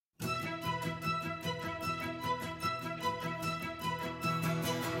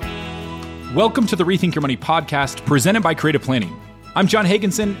Welcome to the Rethink Your Money podcast presented by Creative Planning. I'm John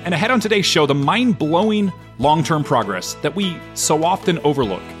Hagenson, and ahead on today's show, the mind-blowing long-term progress that we so often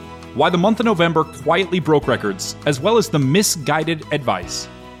overlook, why the month of November quietly broke records, as well as the misguided advice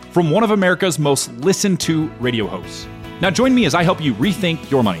from one of America's most listened to radio hosts. Now join me as I help you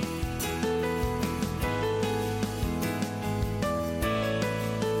rethink your money.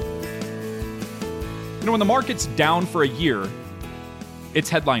 You know, when the market's down for a year, it's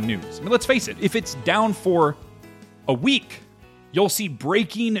headline news. I mean, let's face it, if it's down for a week, you'll see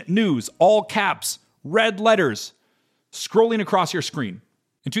breaking news, all caps, red letters, scrolling across your screen.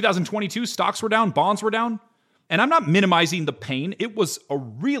 In 2022, stocks were down, bonds were down, and I'm not minimizing the pain. It was a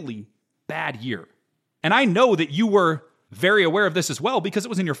really bad year. And I know that you were very aware of this as well because it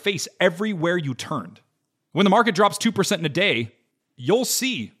was in your face everywhere you turned. When the market drops 2% in a day, you'll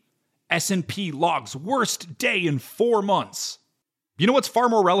see S&P logs worst day in 4 months. You know what's far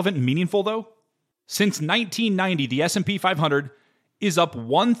more relevant and meaningful, though? Since 1990, the S&P 500 is up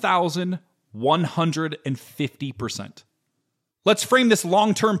 1,150%. Let's frame this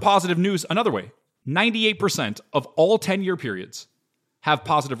long-term positive news another way. 98% of all 10-year periods have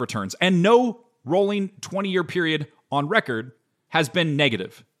positive returns, and no rolling 20-year period on record has been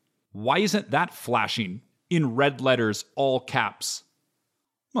negative. Why isn't that flashing in red letters, all caps?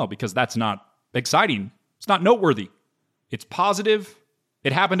 Well, because that's not exciting. It's not noteworthy. It's positive.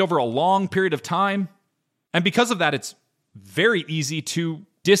 It happened over a long period of time. And because of that, it's very easy to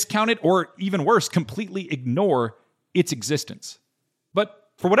discount it or, even worse, completely ignore its existence.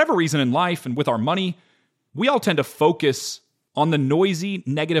 But for whatever reason in life and with our money, we all tend to focus on the noisy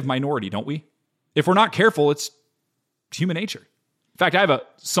negative minority, don't we? If we're not careful, it's human nature. In fact, I have a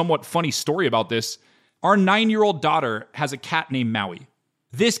somewhat funny story about this. Our 9-year-old daughter has a cat named Maui.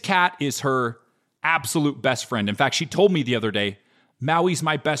 This cat is her absolute best friend. In fact, she told me the other day, Maui's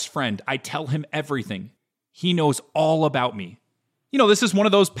my best friend. I tell him everything. He knows all about me. You know, this is one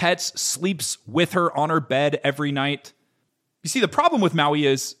of those pets, sleeps with her on her bed every night. You see, the problem with Maui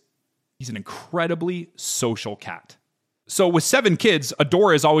is he's an incredibly social cat. So with 7 kids, a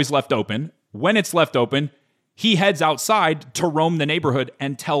door is always left open. When it's left open, he heads outside to roam the neighborhood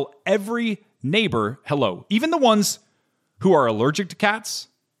and tell every neighbor hello, even the ones who are allergic to cats,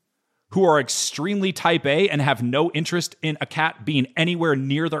 who are extremely type A and have no interest in a cat being anywhere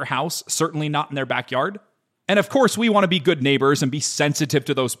near their house, certainly not in their backyard. And of course, we want to be good neighbors and be sensitive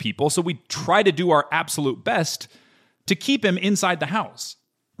to those people, so we try to do our absolute best to keep him inside the house.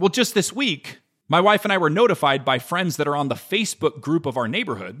 Well, just this week, my wife and I were notified by friends that are on the Facebook group of our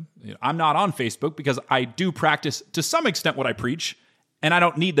neighborhood. I'm not on Facebook because I do practice to some extent what I preach, and I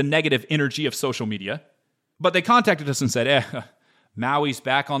don't need the negative energy of social media. But they contacted us and said, Maui's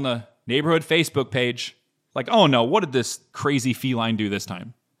back on the neighborhood Facebook page. Like, oh no, what did this crazy feline do this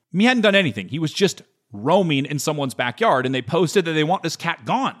time? He hadn't done anything. He was just roaming in someone's backyard, and they posted that they want this cat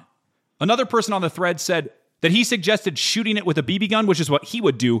gone. Another person on the thread said that he suggested shooting it with a BB gun, which is what he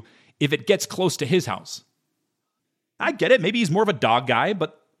would do if it gets close to his house. I get it. Maybe he's more of a dog guy,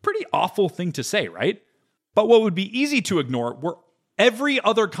 but pretty awful thing to say, right? But what would be easy to ignore were every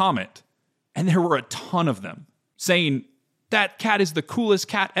other comment, and there were a ton of them, saying, that cat is the coolest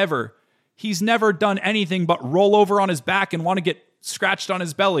cat ever. He's never done anything but roll over on his back and want to get scratched on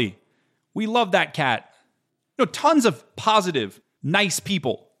his belly. We love that cat. You know, tons of positive, nice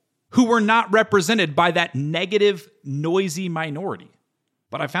people who were not represented by that negative, noisy minority.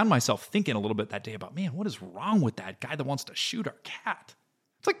 But I found myself thinking a little bit that day about, man, what is wrong with that guy that wants to shoot our cat?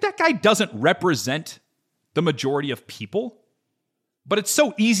 It's like that guy doesn't represent the majority of people. But it's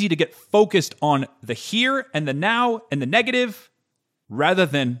so easy to get focused on the here and the now and the negative rather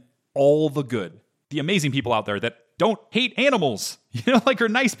than all the good. The amazing people out there that don't hate animals, like are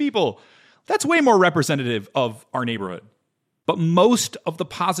nice people. That's way more representative of our neighborhood. But most of the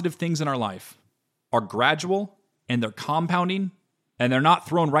positive things in our life are gradual and they're compounding and they're not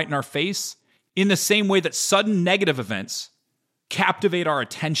thrown right in our face in the same way that sudden negative events captivate our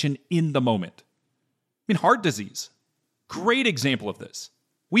attention in the moment. I mean, heart disease. Great example of this.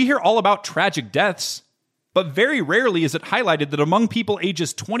 We hear all about tragic deaths, but very rarely is it highlighted that among people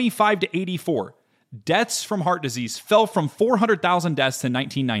ages 25 to 84, deaths from heart disease fell from 400,000 deaths in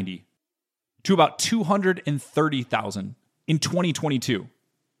 1990 to about 230,000 in 2022.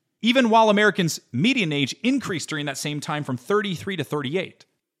 Even while Americans' median age increased during that same time from 33 to 38. I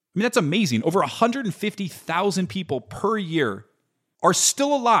mean, that's amazing. Over 150,000 people per year are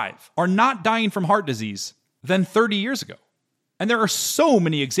still alive, are not dying from heart disease than 30 years ago. And there are so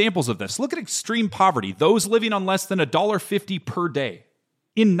many examples of this. Look at extreme poverty, those living on less than $1.50 per day.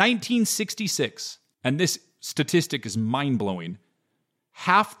 In 1966, and this statistic is mind-blowing,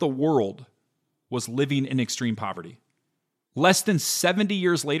 half the world was living in extreme poverty. Less than 70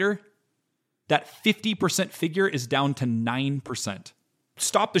 years later, that 50% figure is down to 9%.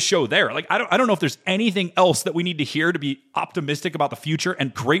 Stop the show there. Like, I don't know if there's anything else that we need to hear to be optimistic about the future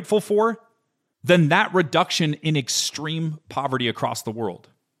and grateful for than that reduction in extreme poverty across the world.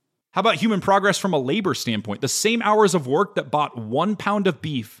 How about human progress from a labor standpoint? The same hours of work that bought 1 pound of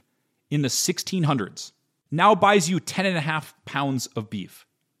beef in the 1600s now buys you 10.5 pounds of beef.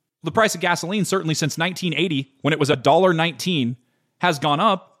 The price of gasoline, certainly since 1980, when it was $1.19, has gone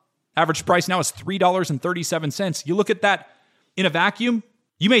up. Average price now is $3.37. You look at that in a vacuum,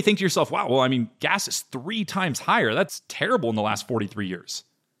 you may think to yourself, wow, well, I mean, gas is 3 times higher. That's terrible in the last 43 years.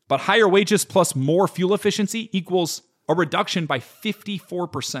 But higher wages plus more fuel efficiency equals a reduction by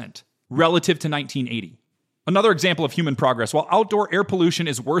 54% relative to 1980. Another example of human progress, while outdoor air pollution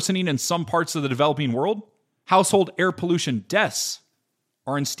is worsening in some parts of the developing world, household air pollution deaths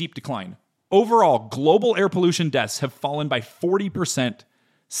are in steep decline. Overall, global air pollution deaths have fallen by 40%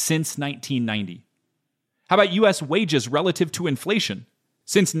 since 1990. How about U.S. wages relative to inflation?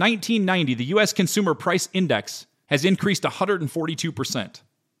 Since 1990, the U.S. Consumer Price Index has increased 142%,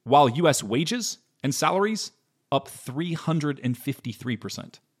 while U.S. wages and salaries up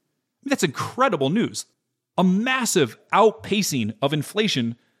 353%. That's incredible news. A massive outpacing of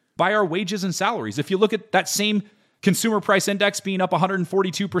inflation by our wages and salaries. If you look at that same consumer price index being up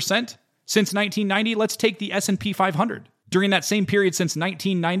 142% since 1990, let's take the S&P 500. During that same period since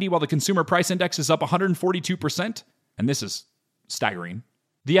 1990, while the consumer price index is up 142%, and this is staggering,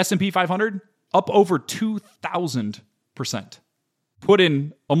 the S&P 500 up over 2,000%. Put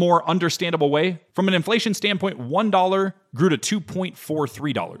in a more understandable way, from an inflation standpoint, $1 grew to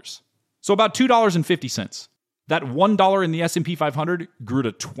 $2.43. So about $2.50. That $1 in the S&P 500 grew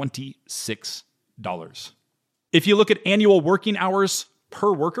to $26. If you look at annual working hours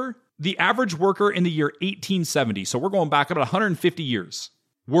per worker, the average worker in the year 1870, so we're going back about 150 years,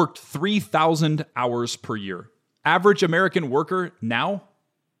 worked 3,000 hours per year. Average American worker now,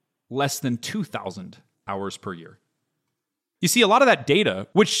 less than 2,000 hours per year. You see, a lot of that data,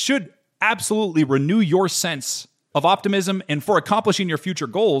 which should absolutely renew your sense of optimism and for accomplishing your future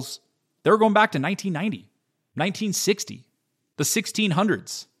goals, they were going back to 1990, 1960, the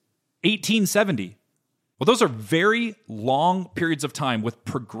 1600s, 1870. Well, those are very long periods of time with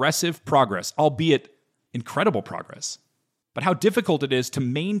progressive progress, albeit incredible progress. But how difficult it is to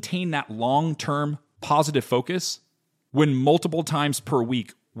maintain that long-term positive focus when multiple times per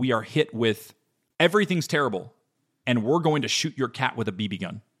week we are hit with everything's terrible and we're going to shoot your cat with a BB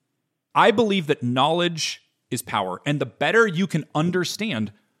gun. I believe that knowledge is power, and the better you can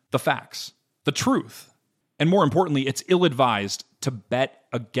understand the facts, the truth, and more importantly, it's ill-advised to bet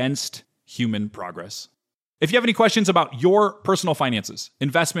against human progress. If you have any questions about your personal finances,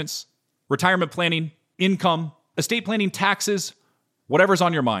 investments, retirement planning, income, estate planning, taxes, whatever's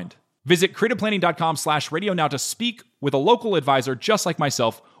on your mind, visit creativeplanning.com/radio now to speak with a local advisor just like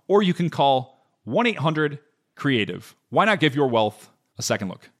myself, or you can call 1-800-CREATIVE. Why not give your wealth a second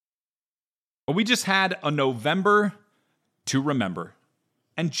look? Well, we just had a November to remember.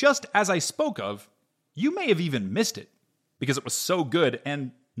 And just as I spoke of, you may have even missed it because it was so good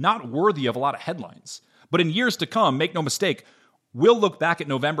and not worthy of a lot of headlines. But in years to come, make no mistake, we'll look back at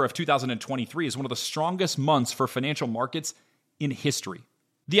November of 2023 as one of the strongest months for financial markets in history.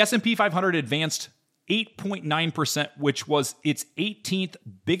 The S&P 500 advanced 8.9%, which was its 18th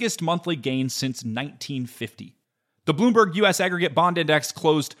biggest monthly gain since 1950. The Bloomberg U.S. Aggregate Bond Index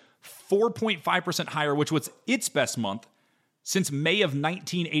closed 4.5% higher, which was its best month since May of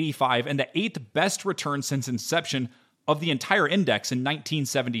 1985 and the 8th best return since inception of the entire index in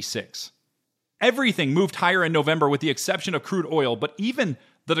 1976. Everything moved higher in November with the exception of crude oil, but even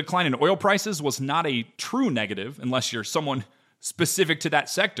the decline in oil prices was not a true negative, unless you're someone specific to that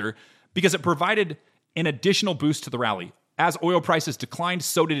sector, because it provided an additional boost to the rally. As oil prices declined,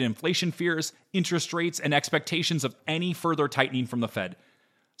 so did inflation fears, interest rates, and expectations of any further tightening from the Fed.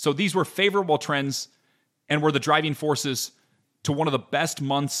 So these were favorable trends and were the driving forces to one of the best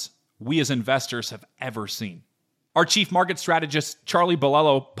months we as investors have ever seen. Our chief market strategist, Charlie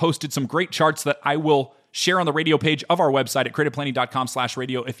Bolello, posted some great charts that I will share on the radio page of our website at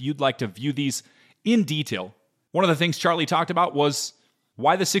creativeplanning.com/radio if you'd like to view these in detail. One of the things Charlie talked about was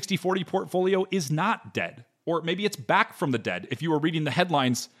why the 60-40 portfolio is not dead, or maybe it's back from the dead. If you were reading the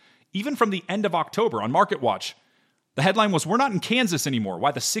headlines, even from the end of October on MarketWatch, the headline was, "We're not in Kansas anymore,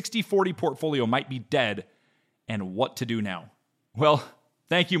 why the 60-40 portfolio might be dead and what to do now." Well,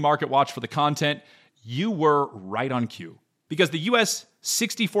 thank you, MarketWatch, for the content. You were right on cue, because the U.S.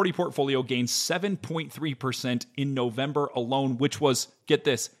 60-40 portfolio gained 7.3% in November alone, which was, get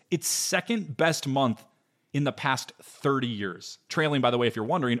this, its second best month in the past 30 years. Trailing, by the way, if you're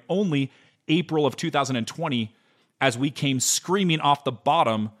wondering, only April of 2020 as we came screaming off the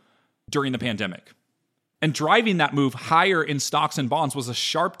bottom during the pandemic. And driving that move higher in stocks and bonds was a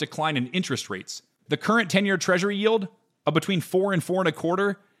sharp decline in interest rates. The current 10-year Treasury yield of between 4 and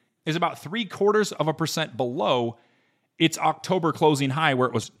 4.25 is about 0.75% below its October closing high, where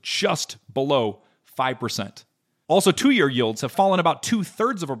it was just below 5%. Also, 2-year yields have fallen about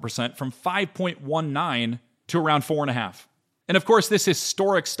 0.2% from 5.19 to around 4.5. And of course, this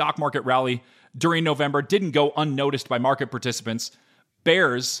historic stock market rally during November didn't go unnoticed by market participants.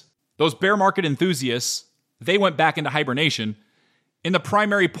 Bears, those bear market enthusiasts, they went back into hibernation. In the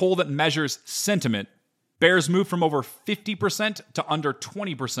primary poll that measures sentiment, bears moved from over 50% to under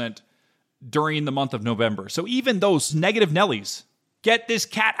 20% during the month of November. So even those negative Nellies, get this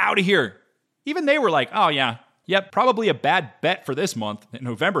cat out of here, even they were like, oh yeah, yep, probably a bad bet for this month.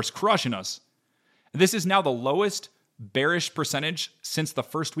 November's crushing us. This is now the lowest bearish percentage since the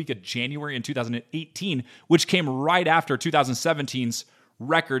first week of January in 2018, which came right after 2017's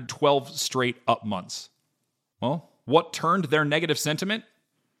record 12 straight up months. Well, what turned their negative sentiment?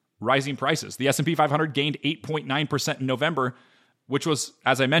 Rising prices. The S&P 500 gained 8.9% in November, which was,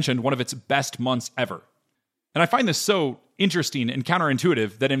 as I mentioned, one of its best months ever. And I find this so interesting and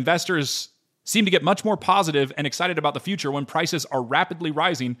counterintuitive that investors seem to get much more positive and excited about the future when prices are rapidly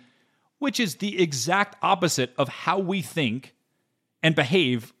rising, which is the exact opposite of how we think and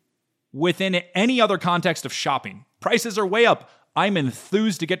behave within any other context of shopping. Prices are way up. I'm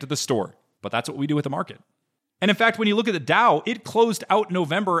enthused to get to the store, but that's what we do with the market. And in fact, when you look at the Dow, it closed out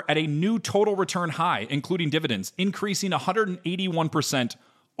November at a new total return high, including dividends, increasing 181%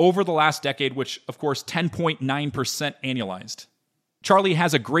 over the last decade, which, of course, 10.9% annualized. Charlie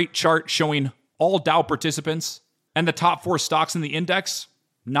has a great chart showing all Dow participants, and the top 4 stocks in the index,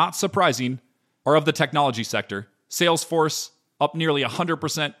 not surprising, are of the technology sector. Salesforce up nearly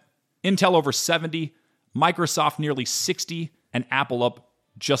 100%, Intel over 70%, Microsoft nearly 60%, and Apple up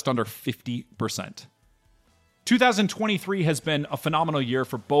just under 50%. 2023 has been a phenomenal year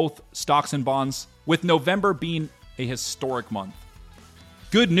for both stocks and bonds, with November being a historic month.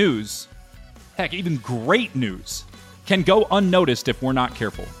 Good news, heck, even great news, can go unnoticed if we're not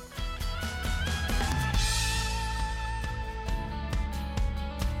careful.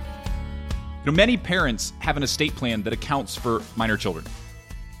 Many parents have an estate plan that accounts for minor children.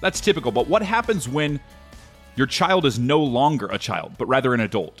 That's typical, but what happens when your child is no longer a child, but rather an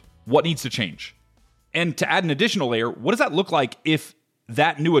adult? What needs to change? And to add an additional layer, what does that look like if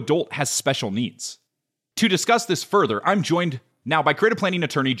that new adult has special needs? To discuss this further, I'm joined now by creative planning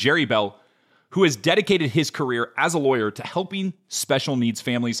attorney Jerry Bell, who has dedicated his career as a lawyer to helping special needs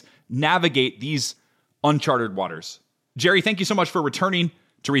families navigate these uncharted waters. Jerry, thank you so much for returning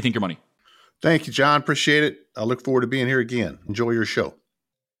to Rethink Your Money. Thank you, John. Appreciate it. I look forward to being here again. Enjoy your show.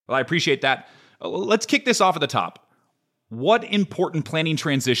 Well, I appreciate that. Let's kick this off at the top. What important planning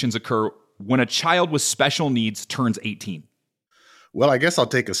transitions occur when a child with special needs turns 18? Well, I guess I'll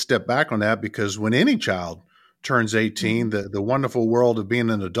take a step back on that, because when any child turns 18, the wonderful world of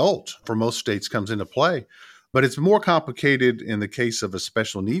being an adult for most states comes into play. But it's more complicated in the case of a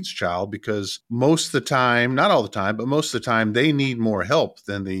special needs child, because most of the time, not all the time, but most of the time, they need more help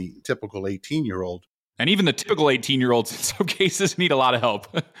than the typical 18-year-old. And even the typical 18-year-olds in some cases need a lot of help.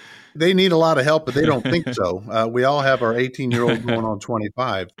 They need a lot of help, but they don't think so. We all have our 18-year-old going on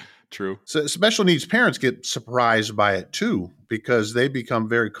 25. True. So special needs parents get surprised by it too, because they become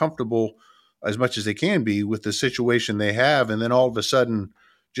very comfortable, as much as they can be, with the situation they have. And then all of a sudden,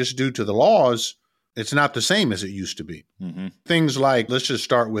 just due to the laws, it's not the same as it used to be. Mm-hmm. Things like, let's just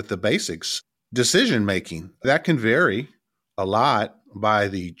start with the basics. Decision making, that can vary a lot by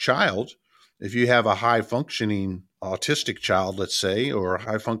the child. If you have a high functioning autistic child, let's say, or a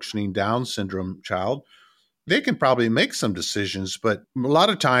high functioning Down syndrome child, they can probably make some decisions, but a lot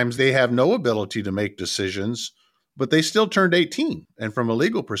of times they have no ability to make decisions, but they still turned 18. And from a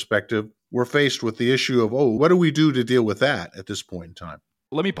legal perspective, we're faced with the issue of, what do we do to deal with that at this point in time?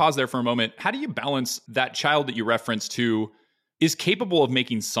 Let me pause there for a moment. How do you balance that child that you referenced who is capable of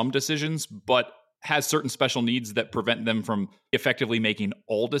making some decisions, but has certain special needs that prevent them from effectively making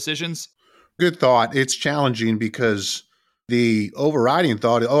all decisions? Good thought. It's challenging because the overriding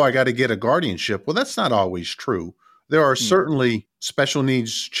thought, I got to get a guardianship. Well, that's not always true. There are certainly special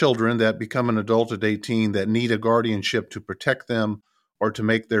needs children that become an adult at 18 that need a guardianship to protect them or to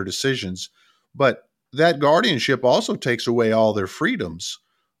make their decisions. But that guardianship also takes away all their freedoms.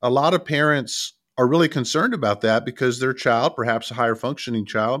 A lot of parents are really concerned about that because their child, perhaps a higher functioning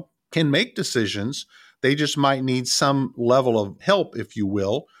child, can make decisions. They just might need some level of help, if you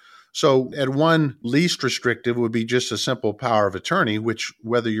will. So at one least restrictive would be just a simple power of attorney, which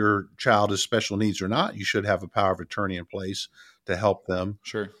whether your child has special needs or not, you should have a power of attorney in place to help them.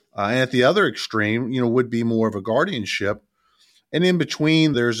 Sure. And at the other extreme, would be more of a guardianship. And in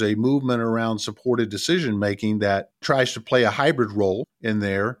between, there's a movement around supported decision making that tries to play a hybrid role in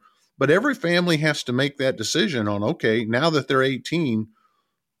there. But every family has to make that decision on, okay, now that they're 18,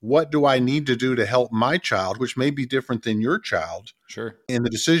 what do I need to do to help my child, which may be different than your child, Sure. in the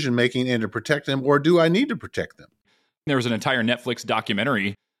decision making and to protect them, or do I need to protect them? There was an entire Netflix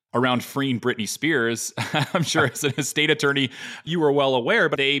documentary around freeing Britney Spears. I'm sure as an estate attorney, you were well aware,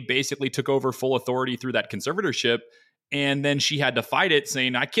 but they basically took over full authority through that conservatorship. And then she had to fight it,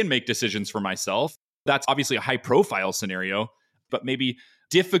 saying, I can make decisions for myself. That's obviously a high profile scenario, but maybe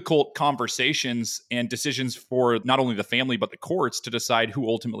difficult conversations and decisions for not only the family, but the courts to decide who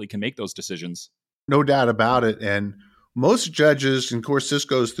ultimately can make those decisions. No doubt about it. And most judges, and of course, this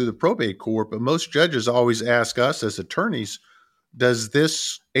goes through the probate court, but most judges always ask us as attorneys, does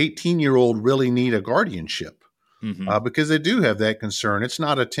this 18-year-old really need a guardianship? Mm-hmm. Because they do have that concern. It's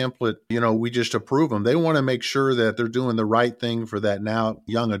not a template, we just approve them. They want to make sure that they're doing the right thing for that now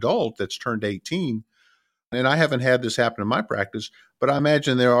young adult that's turned 18. And I haven't had this happen in my practice, but I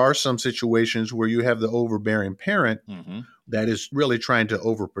imagine there are some situations where you have the overbearing parent that is really trying to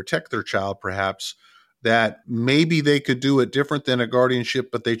overprotect their child, perhaps, that maybe they could do it different than a guardianship,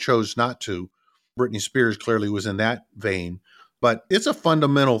 but they chose not to. Britney Spears clearly was in that vein. But it's a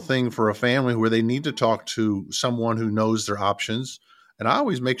fundamental thing for a family where they need to talk to someone who knows their options. And I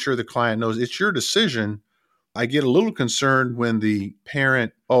always make sure the client knows it's your decision. I get a little concerned when the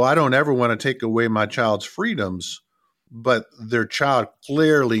parent, I don't ever want to take away my child's freedoms, but their child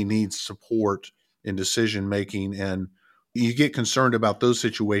clearly needs support in decision making. And you get concerned about those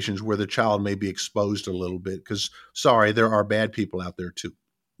situations where the child may be exposed a little bit because, sorry, there are bad people out there too.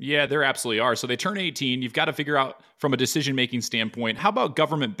 Yeah, there absolutely are. So they turn 18. You've got to figure out from a decision-making standpoint, how about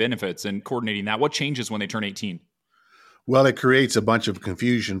government benefits and coordinating that? What changes when they turn 18? Well, it creates a bunch of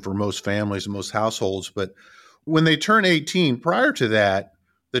confusion for most families and most households. But when they turn 18, prior to that,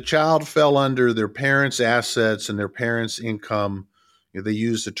 the child fell under their parents' assets and their parents' income. They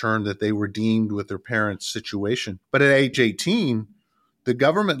used the term that they were deemed with their parents' situation. But at age 18, the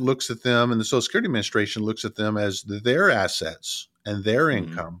government looks at them and the Social Security Administration looks at them as their assets and their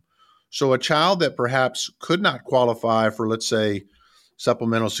income. So a child that perhaps could not qualify for, let's say,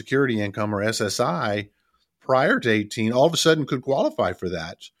 supplemental security income or SSI prior to 18, all of a sudden could qualify for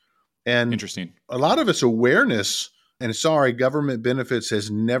that. And interesting. A lot of it's awareness. And sorry, government benefits has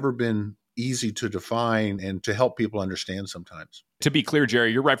never been easy to define and to help people understand sometimes. To be clear,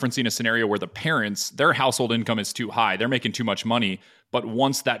 Jerry, you're referencing a scenario where the parents, their household income is too high. They're making too much money. But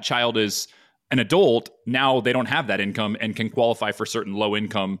once that child is an adult, now they don't have that income and can qualify for certain low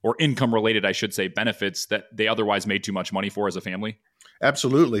income or income related, I should say, benefits that they otherwise made too much money for as a family.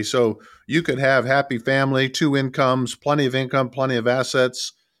 Absolutely. So you could have happy family, 2 incomes, plenty of income, plenty of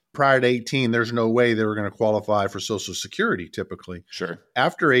assets. Prior to 18, there's no way they were going to qualify for Social Security typically. Sure.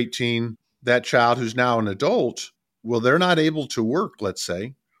 After 18, that child who's now an adult, well, they're not able to work, let's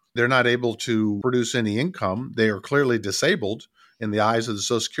say. They're not able to produce any income. They are clearly disabled in the eyes of the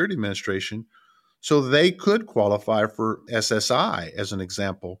Social Security Administration. So they could qualify for SSI, as an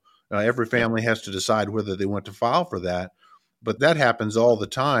example. Every family has to decide whether they want to file for that. But that happens all the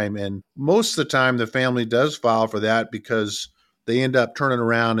time. And most of the time, the family does file for that because they end up turning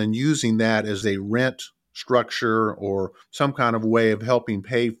around and using that as a rent structure or some kind of way of helping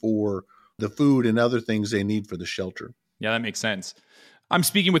pay for the food and other things they need for the shelter. Yeah, that makes sense. I'm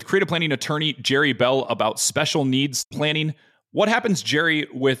speaking with creative planning attorney Jerry Bell about special needs planning. What happens, Jerry,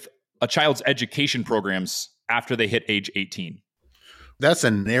 with a child's education programs after they hit age 18? That's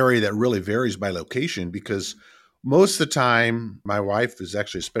an area that really varies by location because most of the time, my wife is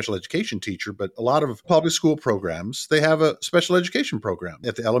actually a special education teacher, but a lot of public school programs, they have a special education program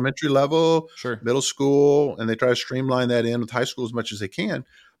at the elementary level, sure, middle school, and they try to streamline that in with high school as much as they can.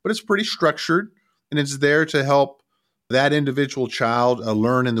 But it's pretty structured, and it's there to help that individual child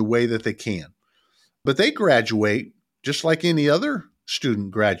learn in the way that they can. But they graduate just like any other student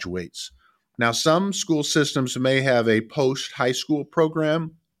graduates. Now, some school systems may have a post-high school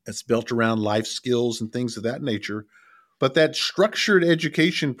program that's built around life skills and things of that nature. But that structured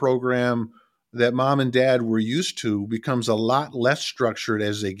education program that mom and dad were used to becomes a lot less structured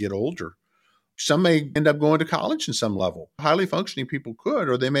as they get older. Some may end up going to college in some level. Highly functioning people could,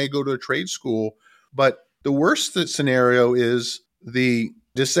 or they may go to a trade school. But the worst scenario is the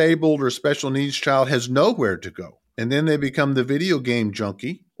disabled or special needs child has nowhere to go. And then they become the video game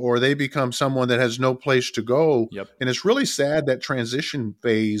junkie or they become someone that has no place to go. Yep. And it's really sad, that transition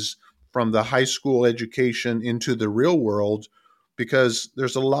phase from the high school education into the real world, because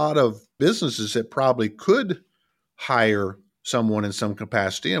there's a lot of businesses that probably could hire someone in some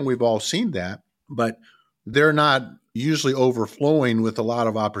capacity, and we've all seen that, but they're not usually overflowing with a lot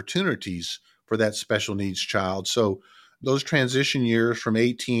of opportunities for that special needs child. So those transition years from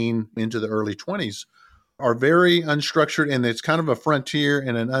 18 into the early 20s are very unstructured, and it's kind of a frontier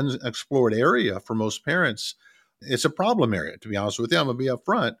and an unexplored area for most parents. It's a problem area, to be honest with you. I'm going to be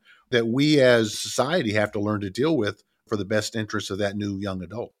upfront, that we as society have to learn to deal with for the best interest of that new young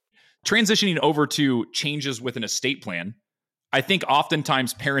adult. Transitioning over to changes with an estate plan, I think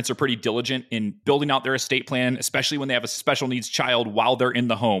oftentimes parents are pretty diligent in building out their estate plan, especially when they have a special needs child while they're in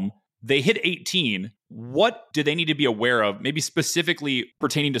the home. They hit 18. What do they need to be aware of, maybe specifically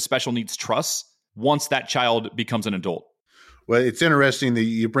pertaining to special needs trusts, once that child becomes an adult? Well, it's interesting that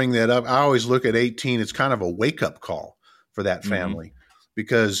you bring that up. I always look at 18, it's kind of a wake-up call for that family,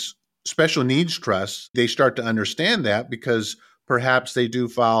 because special needs trusts, they start to understand that, because perhaps they do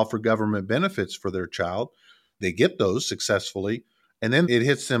file for government benefits for their child. They get those successfully, and then it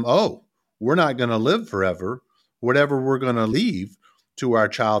hits them, oh, we're not going to live forever. Whatever we're going to leave to our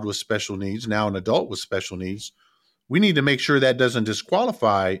child with special needs, now an adult with special needs, we need to make sure that doesn't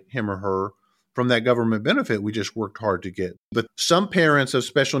disqualify him or her from that government benefit we just worked hard to get. But some parents of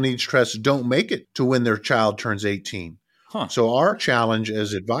special needs trusts don't make it to when their child turns 18. So our challenge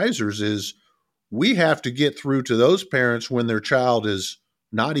as advisors is we have to get through to those parents when their child is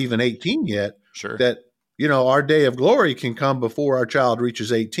not even 18 yet, that, our day of glory can come before our child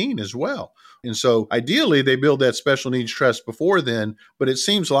reaches 18 as well. And so ideally they build that special needs trust before then, but it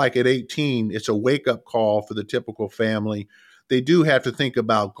seems like at 18, it's a wake-up call for the typical family. They do have to think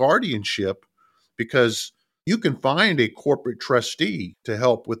about guardianship, because you can find a corporate trustee to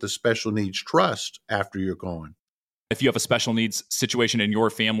help with the special needs trust after you're gone. If you have a special needs situation in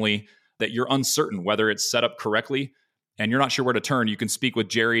your family that you're uncertain whether it's set up correctly and you're not sure where to turn, you can speak with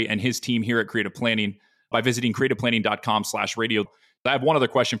Jerry and his team here at Creative Planning by visiting creativeplanning.com/radio. I have one other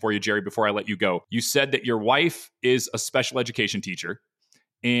question for you, Jerry, before I let you go. You said that your wife is a special education teacher,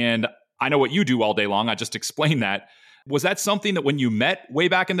 and I know what you do all day long. I just explained that. Was that something that when you met way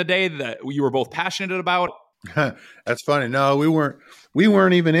back in the day that you were both passionate about? That's funny. No, we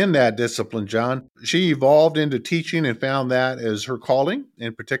weren't even in that discipline, John. She evolved into teaching and found that as her calling,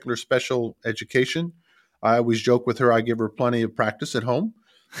 in particular special education. I always joke with her, I give her plenty of practice at home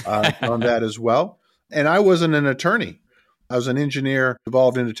on that as well. And I wasn't an attorney. I was an engineer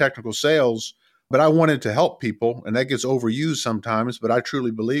evolved into technical sales, but I wanted to help people, and that gets overused sometimes, but I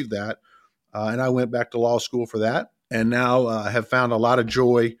truly believe that. And I went back to law school for that, and now have found a lot of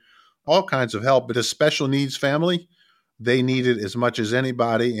joy, all kinds of help. But a special needs family, they need it as much as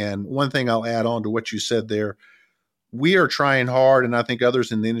anybody. And one thing I'll add on to what you said there, we are trying hard, and I think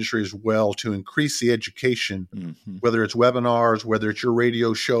others in the industry as well, to increase the education, whether it's webinars, whether it's your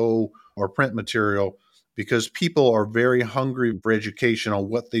radio show or print material, because people are very hungry for education on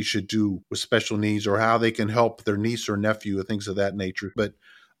what they should do with special needs or how they can help their niece or nephew or things of that nature. But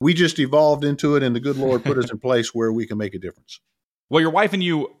we just evolved into it, and the good Lord put us in place where we can make a difference. Well, your wife and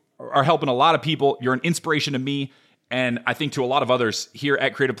you are helping a lot of people. You're an inspiration to me, and I think to a lot of others here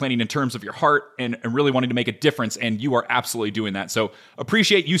at Creative Planning in terms of your heart and really wanting to make a difference, and you are absolutely doing that. So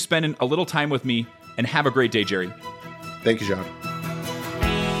appreciate you spending a little time with me, and have a great day, Jerry. Thank you, John.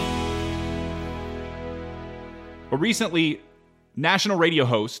 Well, recently, national radio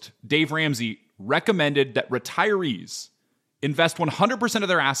host Dave Ramsey recommended that retirees invest 100% of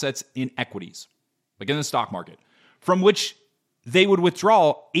their assets in equities, like in the stock market, from which they would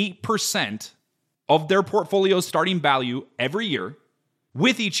withdraw 8% of their portfolio's starting value every year,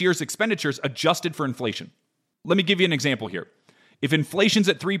 with each year's expenditures adjusted for inflation. Let me give you an example here. If inflation's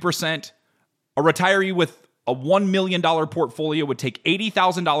at 3%, a retiree with a $1 million portfolio would take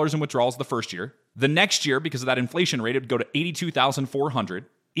 $80,000 in withdrawals the first year. The next year, because of that inflation rate, it would go to $82,400.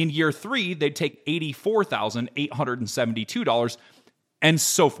 In year 3, they'd take $84,872, and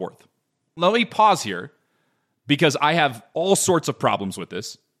so forth. Let me pause here, because I have all sorts of problems with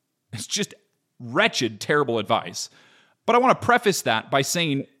this. It's just wretched, terrible advice. But I want to preface that by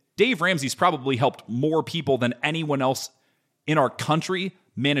saying Dave Ramsey's probably helped more people than anyone else in our country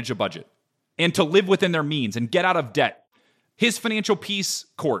manage a budget and to live within their means and get out of debt. His Financial Peace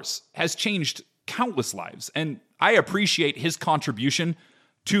course has changed countless lives, and I appreciate his contribution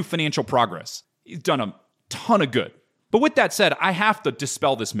to financial progress. He's done a ton of good. But with that said, I have to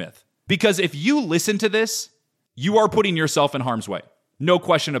dispel this myth, because if you listen to this, you are putting yourself in harm's way. No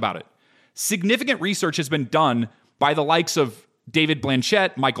question about it. Significant research has been done by the likes of David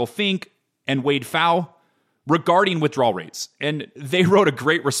Blanchett, Michael Fink, and Wade Pfau regarding withdrawal rates. And they wrote a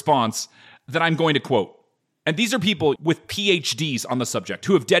great response that I'm going to quote. And these are people with PhDs on the subject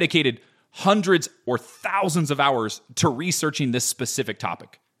who have dedicated hundreds or thousands of hours to researching this specific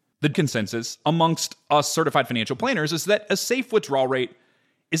topic. The consensus amongst us certified financial planners is that a safe withdrawal rate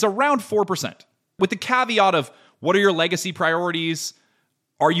is around 4%, with the caveat of what are your legacy priorities?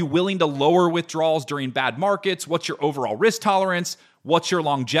 Are you willing to lower withdrawals during bad markets? What's your overall risk tolerance? What's your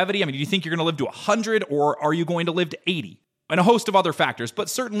longevity? I mean, do you think you're going to live to 100 or are you going to live to 80? And a host of other factors, but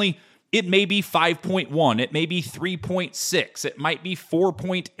certainly it may be 5.1, it may be 3.6, it might be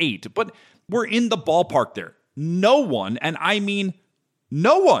 4.8, but we're in the ballpark there. No one, and I mean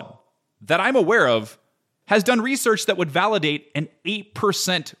no one that I'm aware of, has done research that would validate an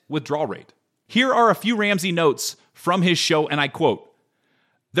 8% withdrawal rate. Here are a few Ramsey notes from his show, and I quote,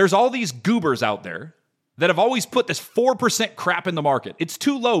 "There's all these goobers out there that have always put this 4% crap in the market. It's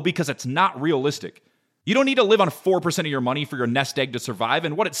too low because it's not realistic. You don't need to live on 4% of your money for your nest egg to survive.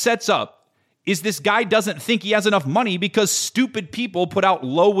 And what it sets up is this guy doesn't think he has enough money because stupid people put out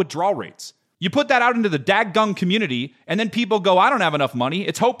low withdrawal rates. You put that out into the daggum community, and then people go, I don't have enough money.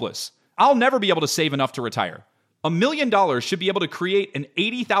 It's hopeless. I'll never be able to save enough to retire. $1 million should be able to create an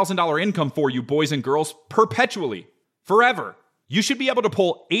 $80,000 income for you, boys and girls, perpetually, forever. You should be able to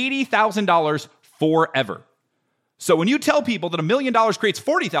pull $80,000 forever. So when you tell people that $1 million creates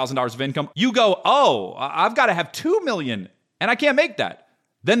 $40,000 of income, you go, oh, I've got to have $2 million and I can't make that.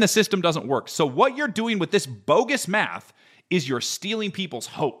 Then the system doesn't work. So what you're doing with this bogus math is you're stealing people's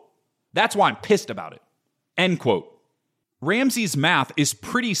hope. That's why I'm pissed about it. End quote. Ramsey's math is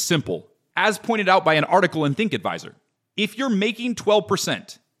pretty simple, as pointed out by an article in ThinkAdvisor. If you're making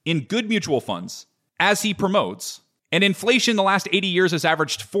 12% in good mutual funds, as he promotes, and inflation the last 80 years has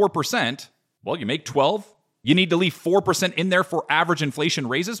averaged 4%, well, you make 12. You need to leave 4% in there for average inflation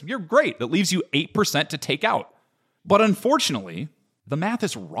raises. You're great. That leaves you 8% to take out. But unfortunately, the math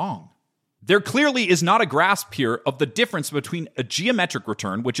is wrong. There clearly is not a grasp here of the difference between a geometric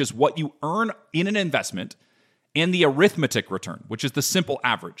return, which is what you earn in an investment, and the arithmetic return, which is the simple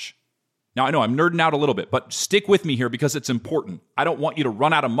average. Now, I know I'm nerding out a little bit, but stick with me here because it's important. I don't want you to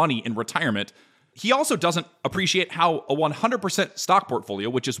run out of money in retirement. He also doesn't appreciate how a 100% stock portfolio,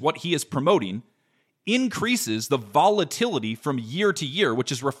 which is what he is promoting, increases the volatility from year to year,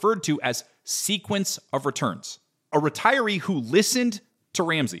 which is referred to as sequence of returns. A retiree who listened to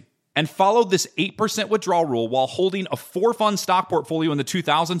Ramsey and followed this 8% withdrawal rule while holding a 4-fund stock portfolio in the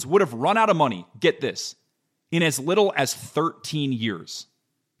 2000s would have run out of money, get this, in as little as 13 years.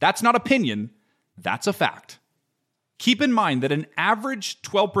 That's not opinion, that's a fact. Keep in mind that an average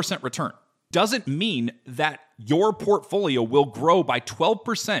 12% return doesn't mean that your portfolio will grow by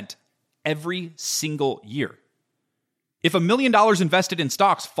 12% every single year. If $1 million invested in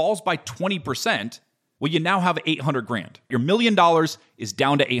stocks falls by 20%, well, you now have $800,000. Your $1 million is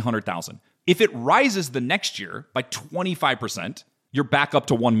down to $800,000. If it rises the next year by 25%, you're back up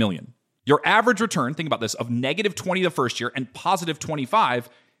to $1 million. Your average return, think about this, of negative 20 the first year and positive 25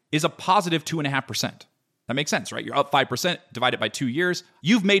 is a positive 2.5%. That makes sense, right? You're up 5%, divide it by 2 years.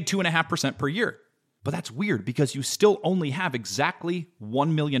 You've made 2.5% per year. But that's weird because you still only have exactly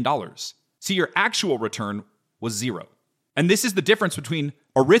 $1 million. See, your actual return was 0. And this is the difference between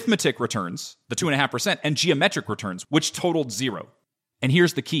arithmetic returns, the 2.5%, and geometric returns, which totaled 0. And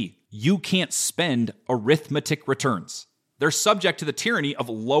here's the key. You can't spend arithmetic returns. They're subject to the tyranny of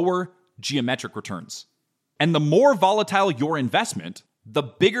lower geometric returns. And the more volatile your investment, the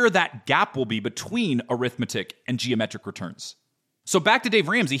bigger that gap will be between arithmetic and geometric returns. So back to Dave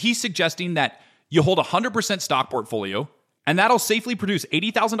Ramsey, he's suggesting that you hold a 100% stock portfolio, and that'll safely produce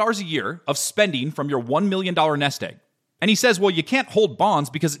 $80,000 a year of spending from your $1 million nest egg. And he says, well, you can't hold bonds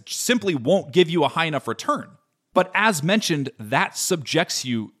because it simply won't give you a high enough return. But as mentioned, that subjects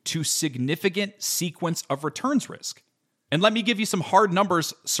you to significant sequence of returns risk. And let me give you some hard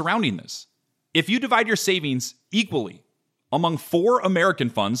numbers surrounding this. If you divide your savings equally among 4 American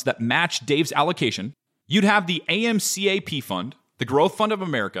funds that match Dave's allocation, you'd have the AMCAP Fund, the Growth Fund of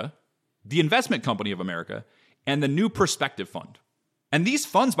America, the Investment Company of America, and the New Perspective Fund. And these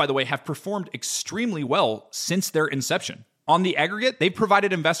funds, by the way, have performed extremely well since their inception. On the aggregate, they've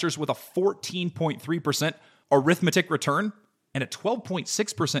provided investors with a 14.3% arithmetic return and a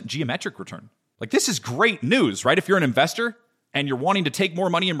 12.6% geometric return. Like, this is great news, right? If you're an investor and you're wanting to take more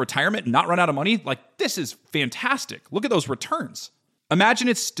money in retirement and not run out of money, like, this is fantastic. Look at those returns. Imagine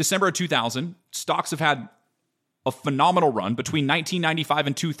it's December of 2000. Stocks have had a phenomenal run between 1995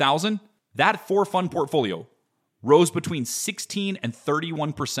 and 2000. That 4-fund portfolio rose between 16 and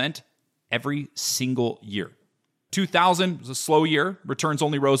 31% every single year. 2000 was a slow year. Returns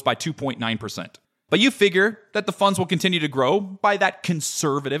only rose by 2.9%. But you figure that the funds will continue to grow by that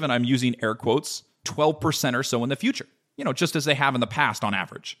conservative, and I'm using air quotes, 12% or so in the future, just as they have in the past on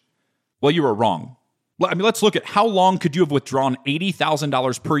average. Well, you were wrong. Let's look at how long could you have withdrawn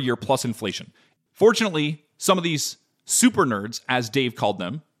 $80,000 per year plus inflation. Fortunately, some of these super nerds, as Dave called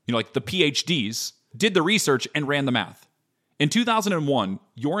them, like the PhDs, did the research and ran the math. In 2001,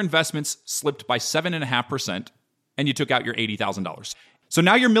 your investments slipped by 7.5%, and you took out your $80,000. So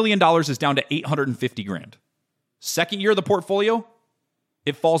now your $1 million is down to $850,000. Second year of the portfolio,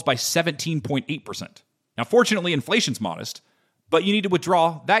 it falls by 17.8%. Now, fortunately, inflation's modest, but you need to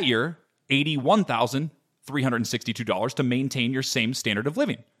withdraw that year $81,362 to maintain your same standard of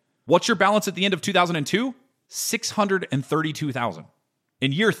living. What's your balance at the end of 2002? $632,000.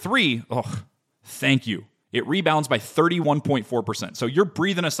 In year 3, thank you. It rebounds by 31.4%. So you're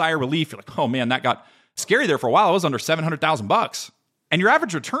breathing a sigh of relief. You're like, oh man, that got scary there for a while. It was under $700,000. And your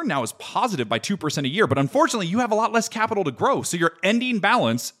average return now is positive by 2% a year. But unfortunately, you have a lot less capital to grow. So your ending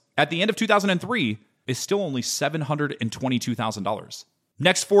balance at the end of 2003 is still only $722,000.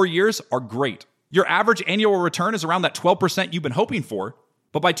 Next 4 years are great. Your average annual return is around that 12% you've been hoping for.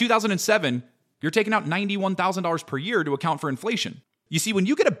 But by 2007, you're taking out $91,000 per year to account for inflation. You see, when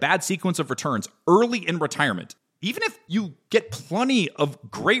you get a bad sequence of returns early in retirement, even if you get plenty of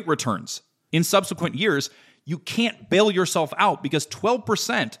great returns in subsequent years, you can't bail yourself out because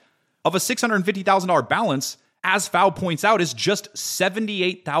 12% of a $650,000 balance, as Fau points out, is just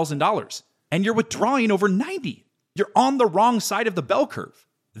 $78,000. And you're withdrawing over $90,000. You're on the wrong side of the bell curve.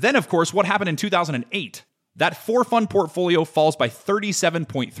 Then, of course, what happened in 2008? That 4-fund portfolio falls by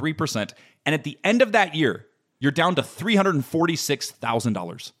 37.3%. And at the end of that year, you're down to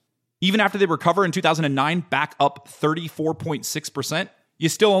 $346,000. Even after they recover in 2009, back up 34.6%, you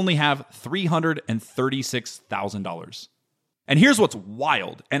still only have $336,000. And here's what's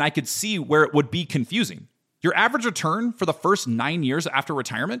wild, and I could see where it would be confusing. Your average return for the first 9 years after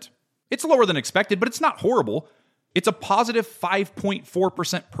retirement, it's lower than expected, but it's not horrible. It's a positive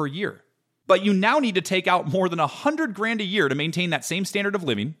 5.4% per year. But you now need to take out more than $100,000 a year to maintain that same standard of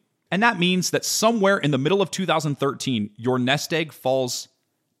living. And that means that somewhere in the middle of 2013, your nest egg falls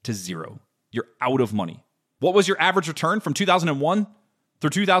to zero. You're out of money. What was your average return from 2001 through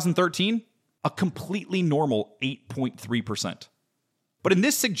 2013? A completely normal 8.3%. But in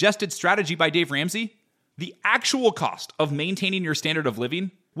this suggested strategy by Dave Ramsey, the actual cost of maintaining your standard of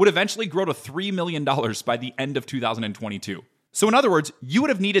living would eventually grow to $3 million by the end of 2022. So in other words, you would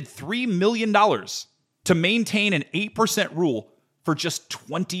have needed $3 million to maintain an 8% rule for just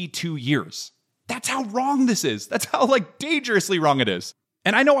 22 years. That's how wrong this is. That's how dangerously wrong it is.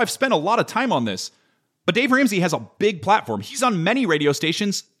 And I know I've spent a lot of time on this, but Dave Ramsey has a big platform. He's on many radio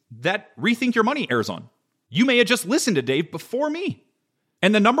stations that Rethink Your Money airs on. You may have just listened to Dave before me.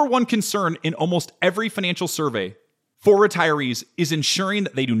 And the number one concern in almost every financial survey for retirees is ensuring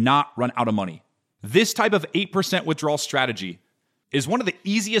that they do not run out of money. This type of 8% withdrawal strategy is one of the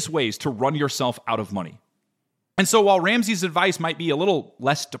easiest ways to run yourself out of money. And so while Ramsey's advice might be a little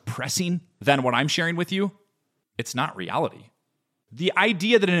less depressing than what I'm sharing with you, it's not reality. The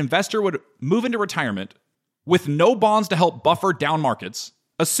idea that an investor would move into retirement with no bonds to help buffer down markets,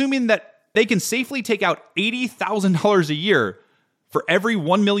 assuming that they can safely take out $80,000 a year for every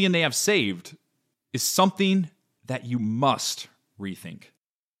 $1 million they have saved, is something that you must rethink.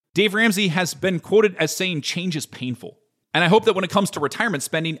 Dave Ramsey has been quoted as saying change is painful. And I hope that when it comes to retirement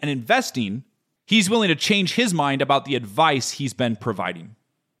spending and investing, he's willing to change his mind about the advice he's been providing.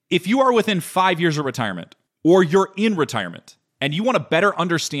 If you are within 5 years of retirement, or you're in retirement, and you want to better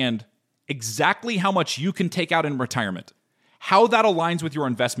understand exactly how much you can take out in retirement, how that aligns with your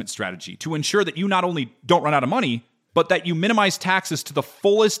investment strategy to ensure that you not only don't run out of money, but that you minimize taxes to the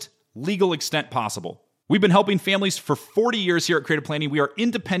fullest legal extent possible. We've been helping families for 40 years here at Creative Planning. We are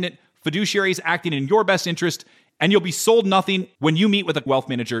independent fiduciaries acting in your best interest, and you'll be sold nothing when you meet with a wealth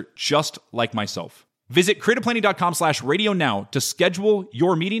manager just like myself. Visit creativeplanning.com/radio now to schedule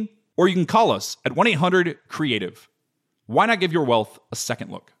your meeting, or you can call us at 1-800-CREATIVE. Why not give your wealth a second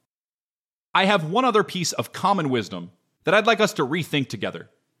look? I have one other piece of common wisdom that I'd like us to rethink together,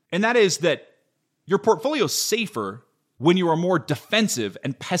 and that is that your portfolio is safer when you are more defensive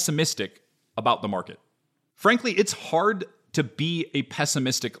and pessimistic about the market. Frankly, it's hard to be a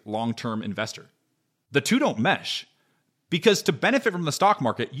pessimistic long-term investor. The two don't mesh, because to benefit from the stock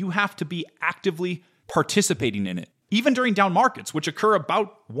market, you have to be actively participating in it, even during down markets, which occur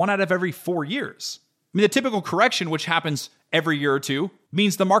about 1 out of every 4 years. I mean, the typical correction, which happens every year or two,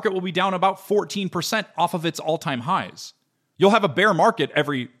 means the market will be down about 14% off of its all-time highs. You'll have a bear market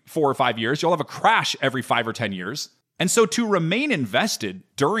every 4 or 5 years. You'll have a crash every 5 or 10 years. And so to remain invested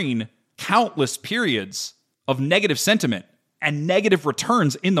during countless periods of negative sentiment and negative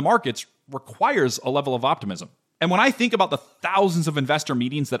returns in the markets requires a level of optimism. And when I think about the thousands of investor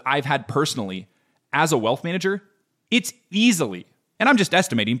meetings that I've had personally as a wealth manager, it's easily, and I'm just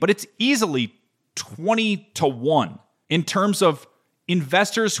estimating, but it's easily 20-1 in terms of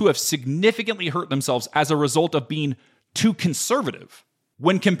investors who have significantly hurt themselves as a result of being too conservative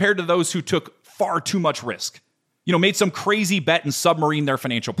when compared to those who took far too much risk. Made some crazy bet and submarine their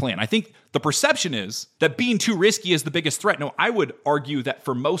financial plan. I think the perception is that being too risky is the biggest threat. No, I would argue that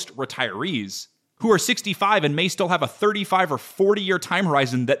for most retirees who are 65 and may still have a 35 or 40-year time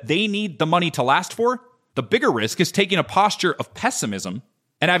horizon that they need the money to last for, the bigger risk is taking a posture of pessimism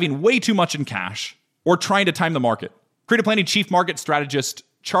and having way too much in cash or trying to time the market. Creative Planning Chief Market Strategist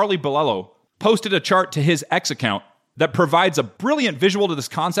Charlie Bilello posted a chart to his X account that provides a brilliant visual to this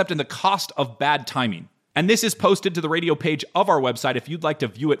concept and the cost of bad timing. And this is posted to the radio page of our website if you'd like to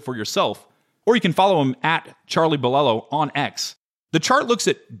view it for yourself, or you can follow him at Charlie Bilello on X. The chart looks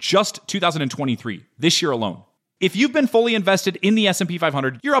at just 2023, this year alone. If you've been fully invested in the S&P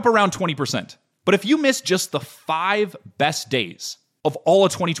 500, you're up around 20%. But if you miss just the 5 best days of all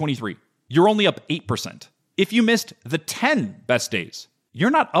of 2023, you're only up 8%. If you missed the 10 best days, you're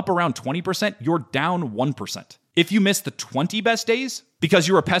not up around 20%, you're down 1%. If you missed the 20 best days because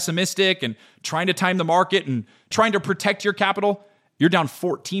you were pessimistic and trying to time the market and trying to protect your capital, you're down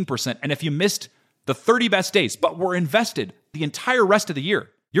 14%. And if you missed the 30 best days but were invested the entire rest of the year,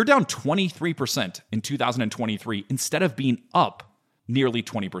 you're down 23% in 2023 instead of being up nearly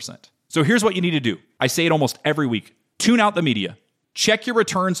 20%. So here's what you need to do. I say it almost every week. Tune out the media. Check your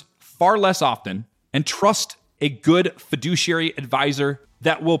returns far less often and trust a good fiduciary advisor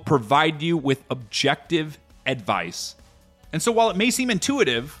that will provide you with objective advice. And so while it may seem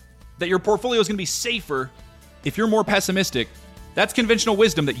intuitive that your portfolio is going to be safer if you're more pessimistic, that's conventional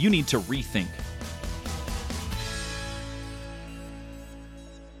wisdom that you need to rethink.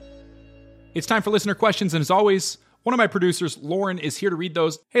 It's time for listener questions, and as always, one of my producers, Lauren, is here to read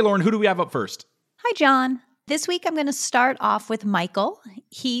those. Hey, Lauren, who do we have up first? Hi, John. This week, I'm going to start off with Michael.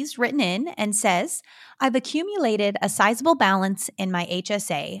 He's written in and says, I've accumulated a sizable balance in my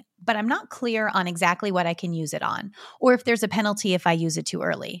HSA, but I'm not clear on exactly what I can use it on, or if there's a penalty if I use it too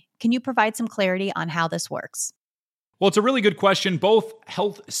early. Can you provide some clarity on how this works? Well, it's a really good question. Both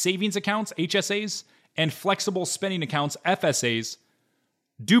health savings accounts, HSAs, and flexible spending accounts, FSAs,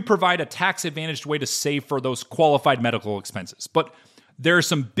 do provide a tax-advantaged way to save for those qualified medical expenses. But there are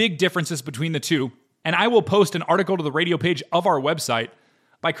some big differences between the two, and I will post an article to the radio page of our website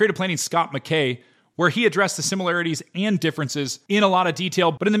by Creative Planning Scott McKay, where he addressed the similarities and differences in a lot of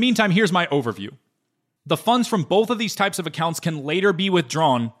detail. But in the meantime, here's my overview. The funds from both of these types of accounts can later be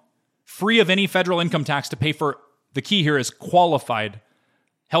withdrawn free of any federal income tax to pay for, the key here is qualified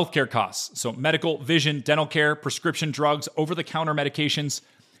healthcare costs. So medical, vision, dental care, prescription drugs, over-the-counter medications.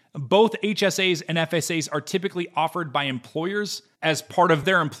 Both HSAs and FSAs are typically offered by employers as part of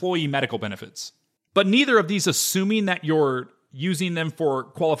their employee medical benefits. But neither of these, assuming that you're using them for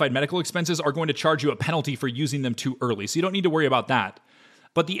qualified medical expenses, are going to charge you a penalty for using them too early. So you don't need to worry about that.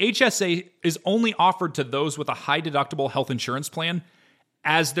 But the HSA is only offered to those with a high deductible health insurance plan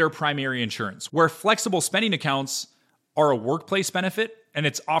as their primary insurance, where flexible spending accounts are a workplace benefit and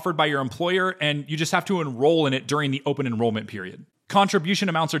it's offered by your employer and you just have to enroll in it during the open enrollment period. Contribution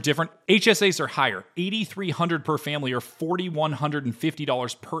amounts are different. HSAs are higher, $8,300 per family or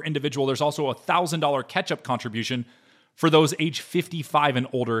 $4,150 per individual. There's also a $1,000 catch-up contribution for those age 55 and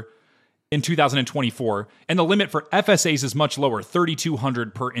older in 2024. And the limit for FSAs is much lower,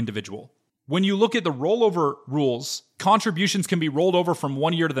 $3,200 per individual. When you look at the rollover rules, contributions can be rolled over from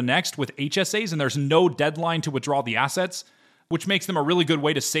one year to the next with HSAs, and there's no deadline to withdraw the assets, which makes them a really good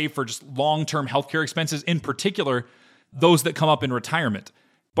way to save for just long-term healthcare expenses, in particular, those that come up in retirement.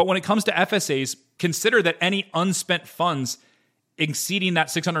 But when it comes to FSAs, consider that any unspent funds exceeding that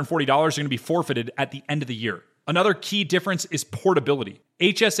 $640 are going to be forfeited at the end of the year. Another key difference is portability.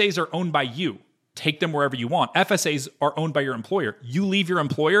 HSAs are owned by you. Take them wherever you want. FSAs are owned by your employer. You leave your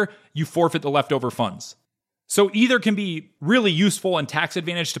employer, you forfeit the leftover funds. So either can be really useful and tax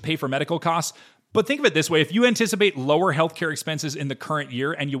advantage to pay for medical costs. But think of it this way. If you anticipate lower healthcare expenses in the current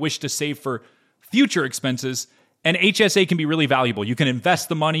year and you wish to save for future expenses, an HSA can be really valuable. You can invest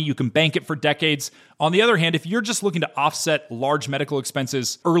the money, you can bank it for decades. On the other hand, if you're just looking to offset large medical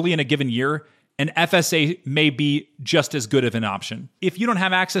expenses early in a given year, an FSA may be just as good of an option. If you don't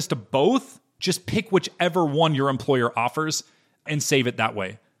have access to both, just pick whichever one your employer offers and save it that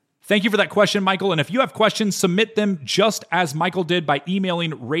way. Thank you for that question, Michael. And if you have questions, submit them just as Michael did by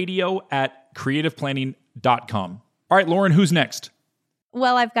emailing radio@creativeplanning.com. All right, Lauren, who's next?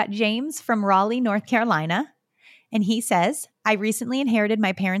 Well, I've got James from Raleigh, North Carolina. And he says, I recently inherited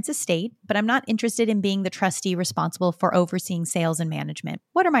my parents' estate, but I'm not interested in being the trustee responsible for overseeing sales and management.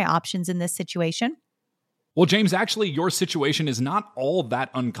 What are my options in this situation? Well, James, actually, your situation is not all that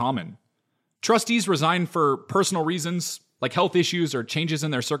uncommon. Trustees resign for personal reasons, like health issues or changes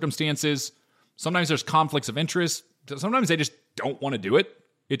in their circumstances. Sometimes there's conflicts of interest. Sometimes they just don't want to do it.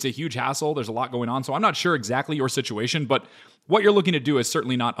 It's a huge hassle. There's a lot going on. So I'm not sure exactly your situation, but what you're looking to do is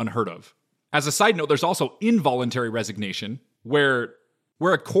certainly not unheard of. As a side note, there's also involuntary resignation, where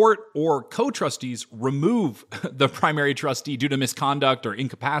a court or co-trustees remove the primary trustee due to misconduct or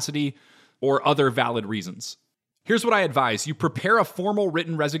incapacity or other valid reasons. Here's what I advise. You prepare a formal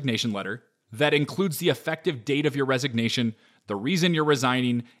written resignation letter that includes the effective date of your resignation, the reason you're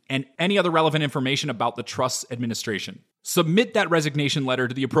resigning, and any other relevant information about the trust's administration. Submit that resignation letter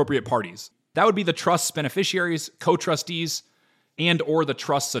to the appropriate parties. That would be the trust's beneficiaries, co-trustees, and or the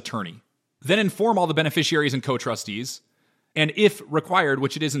trust's attorney. Then inform all the beneficiaries and co-trustees, and if required,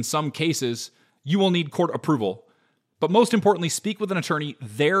 which it is in some cases, you will need court approval. But most importantly, speak with an attorney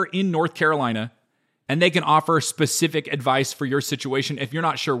there in North Carolina, and they can offer specific advice for your situation. If you're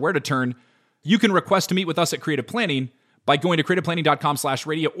not sure where to turn, you can request to meet with us at Creative Planning by going to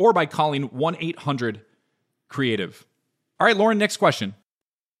creativeplanning.com/radio or by calling 1-800-CREATIVE. All right, Lauren, next question.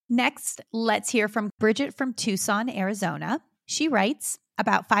 Next, let's hear from Bridget from Tucson, Arizona. She writes,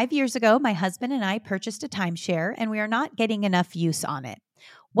 about 5 years ago, my husband and I purchased a timeshare, and we are not getting enough use on it.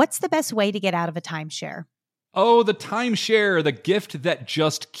 What's the best way to get out of a timeshare? Oh, the timeshare, the gift that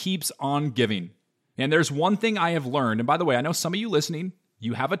just keeps on giving. And there's one thing I have learned, and by the way, I know some of you listening,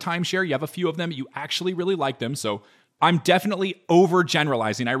 you have a timeshare, you have a few of them, you actually really like them, so I'm definitely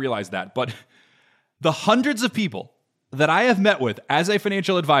overgeneralizing, I realize that, but the hundreds of people that I have met with as a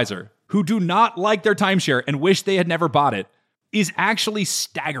financial advisor who do not like their timeshare and wish they had never bought it is actually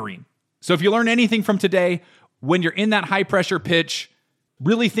staggering. So if you learn anything from today, when you're in that high pressure pitch,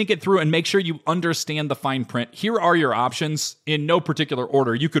 really think it through and make sure you understand the fine print. Here are your options in no particular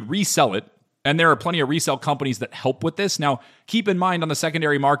order. You could resell it, and there are plenty of resale companies that help with this. Now, keep in mind on the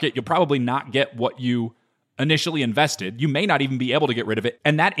secondary market, you'll probably not get what you initially invested. You may not even be able to get rid of it.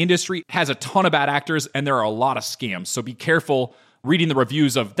 And that industry has a ton of bad actors, and there are a lot of scams. So be careful reading the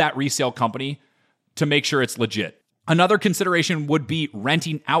reviews of that resale company to make sure it's legit. Another consideration would be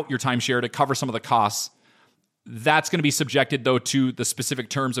renting out your timeshare to cover some of the costs. That's going to be subjected, though, to the specific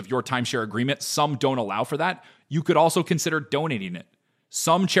terms of your timeshare agreement. Some don't allow for that. You could also consider donating it.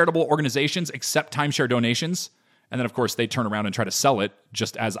 Some charitable organizations accept timeshare donations, and then, of course, they turn around and try to sell it,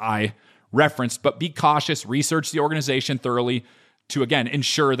 just as I referenced. But be cautious. Research the organization thoroughly to, again,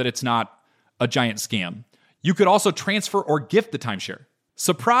 ensure that it's not a giant scam. You could also transfer or gift the timeshare.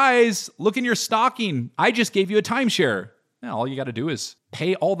 Surprise! Look in your stocking. I just gave you a timeshare. Now, all you got to do is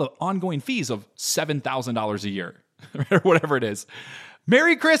pay all the ongoing fees of $7,000 a year, or whatever it is.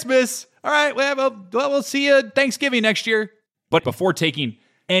 Merry Christmas! All right, we'll see you Thanksgiving next year. But before taking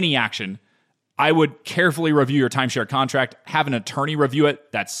any action, I would carefully review your timeshare contract, have an attorney review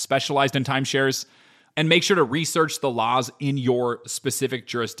it that's specialized in timeshares, and make sure to research the laws in your specific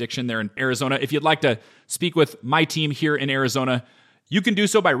jurisdiction there in Arizona. If you'd like to speak with my team here in Arizona, you can do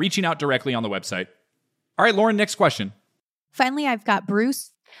so by reaching out directly on the website. All right, Lauren, next question. Finally, I've got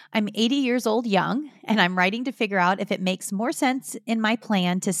Bruce. I'm 80 years old young, and I'm writing to figure out if it makes more sense in my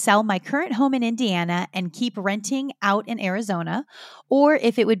plan to sell my current home in Indiana and keep renting out in Arizona, or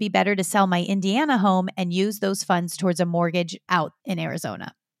if it would be better to sell my Indiana home and use those funds towards a mortgage out in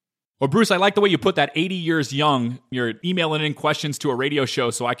Arizona. Well, Bruce, I like the way you put that 80 years young. You're emailing in questions to a radio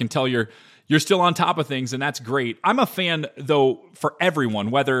show, so I can tell you're still on top of things, and that's great. I'm a fan, though, for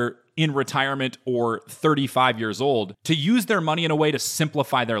everyone, whether in retirement or 35 years old, to use their money in a way to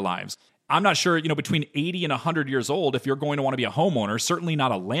simplify their lives. I'm not sure, between 80 and 100 years old, if you're going to want to be a homeowner, certainly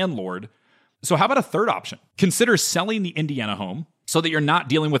not a landlord. So how about a third option? Consider selling the Indiana home so that you're not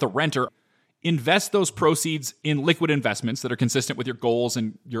dealing with a renter. Invest those proceeds in liquid investments that are consistent with your goals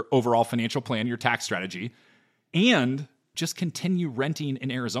and your overall financial plan, your tax strategy, and just continue renting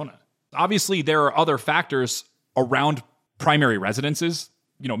in Arizona. Obviously, there are other factors around primary residences.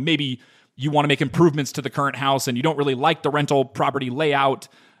 Maybe you want to make improvements to the current house and you don't really like the rental property layout,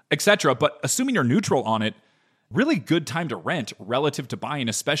 etc. But assuming you're neutral on it, really good time to rent relative to buying,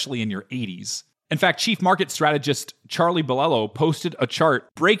 especially in your 80s. In fact, chief market strategist Charlie Bilello posted a chart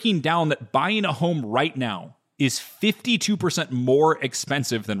breaking down that buying a home right now is 52% more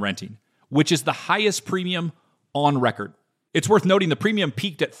expensive than renting, which is the highest premium on record. It's worth noting the premium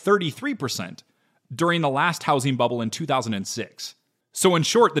peaked at 33% during the last housing bubble in 2006. So in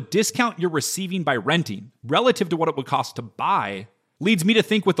short, the discount you're receiving by renting relative to what it would cost to buy leads me to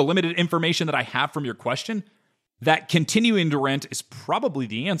think, with the limited information that I have from your question, that continuing to rent is probably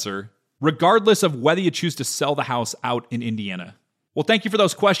the answer, regardless of whether you choose to sell the house out in Indiana. Well, thank you for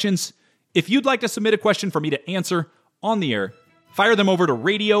those questions. If you'd like to submit a question for me to answer on the air, fire them over to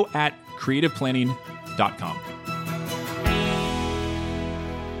radio@creativeplanning.com.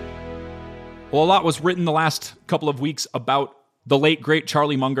 Well, a lot was written the last couple of weeks about the late, great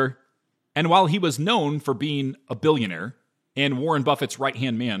Charlie Munger. And while he was known for being a billionaire and Warren Buffett's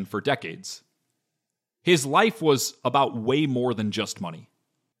right-hand man for decades, his life was about way more than just money.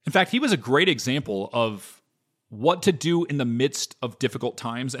 In fact, he was a great example of what to do in the midst of difficult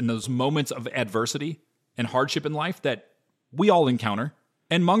times and those moments of adversity and hardship in life that we all encounter.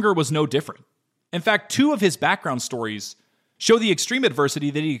 And Munger was no different. In fact, 2 of his background stories show the extreme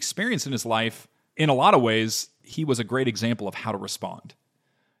adversity that he experienced in his life. In a lot of ways, he was a great example of how to respond.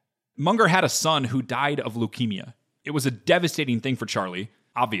 Munger had a son who died of leukemia. It was a devastating thing for Charlie,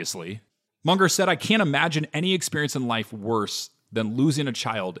 obviously. Munger said, "I can't imagine any experience in life worse than losing a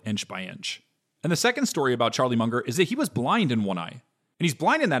child inch by inch." And the second story about Charlie Munger is that he was blind in one eye. And he's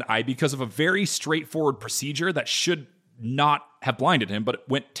blind in that eye because of a very straightforward procedure that should not have blinded him, but it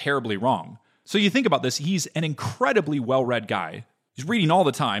went terribly wrong. So you think about this, he's an incredibly well-read guy. He's reading all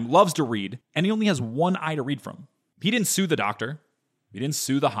the time, loves to read, and he only has one eye to read from. He didn't sue the doctor. He didn't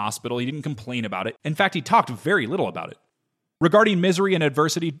sue the hospital. He didn't complain about it. In fact, he talked very little about it. Regarding misery and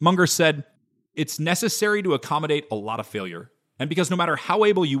adversity, Munger said, "It's necessary to accommodate a lot of failure. And because no matter how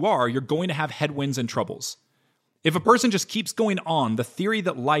able you are, you're going to have headwinds and troubles. If a person just keeps going on the theory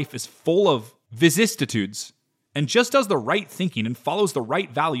that life is full of vicissitudes and just does the right thinking and follows the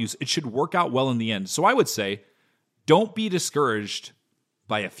right values, it should work out well in the end. So I would say, don't be discouraged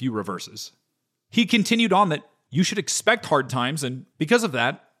by a few reverses." He continued on that you should expect hard times, and because of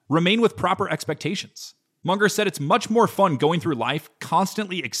that, remain with proper expectations. Munger said it's much more fun going through life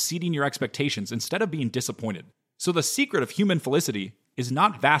constantly exceeding your expectations instead of being disappointed. So the secret of human felicity is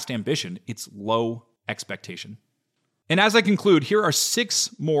not vast ambition, it's low expectation. And as I conclude, here are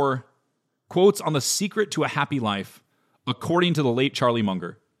 6 more quotes on the secret to a happy life, according to the late Charlie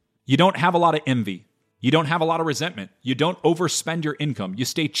Munger. You don't have a lot of envy. You don't have a lot of resentment. You don't overspend your income. You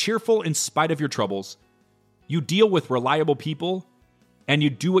stay cheerful in spite of your troubles. You deal with reliable people, and you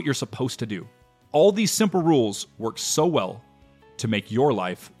do what you're supposed to do. All these simple rules work so well to make your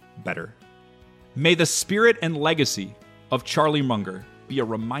life better. May the spirit and legacy of Charlie Munger be a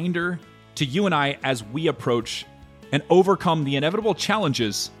reminder to you and I as we approach and overcome the inevitable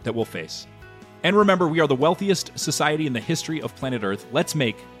challenges that we'll face. And remember, we are the wealthiest society in the history of planet Earth. Let's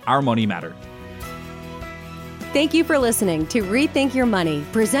make our money matter. Thank you for listening to Rethink Your Money,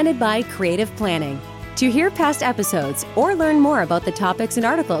 presented by Creative Planning. To hear past episodes or learn more about the topics and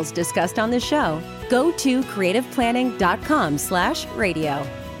articles discussed on this show, go to creativeplanning.com/radio.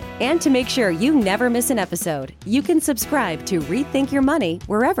 And to make sure you never miss an episode, you can subscribe to Rethink Your Money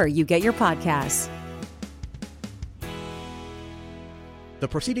wherever you get your podcasts. The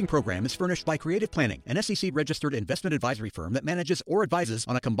preceding program is furnished by Creative Planning, an SEC-registered investment advisory firm that manages or advises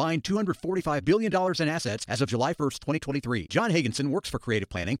on a combined $245 billion in assets as of July 1st, 2023. John Hagenson works for Creative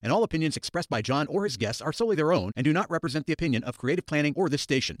Planning, and all opinions expressed by John or his guests are solely their own and do not represent the opinion of Creative Planning or this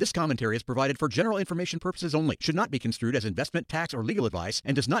station. This commentary is provided for general information purposes only, should not be construed as investment, tax, or legal advice,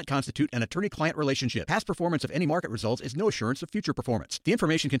 and does not constitute an attorney-client relationship. Past performance of any market results is no assurance of future performance. The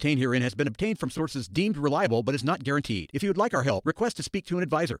information contained herein has been obtained from sources deemed reliable but is not guaranteed. If you would like our help, request to speak to an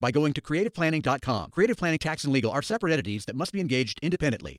advisor by going to creativeplanning.com. Creative Planning, Tax, and Legal are separate entities that must be engaged independently.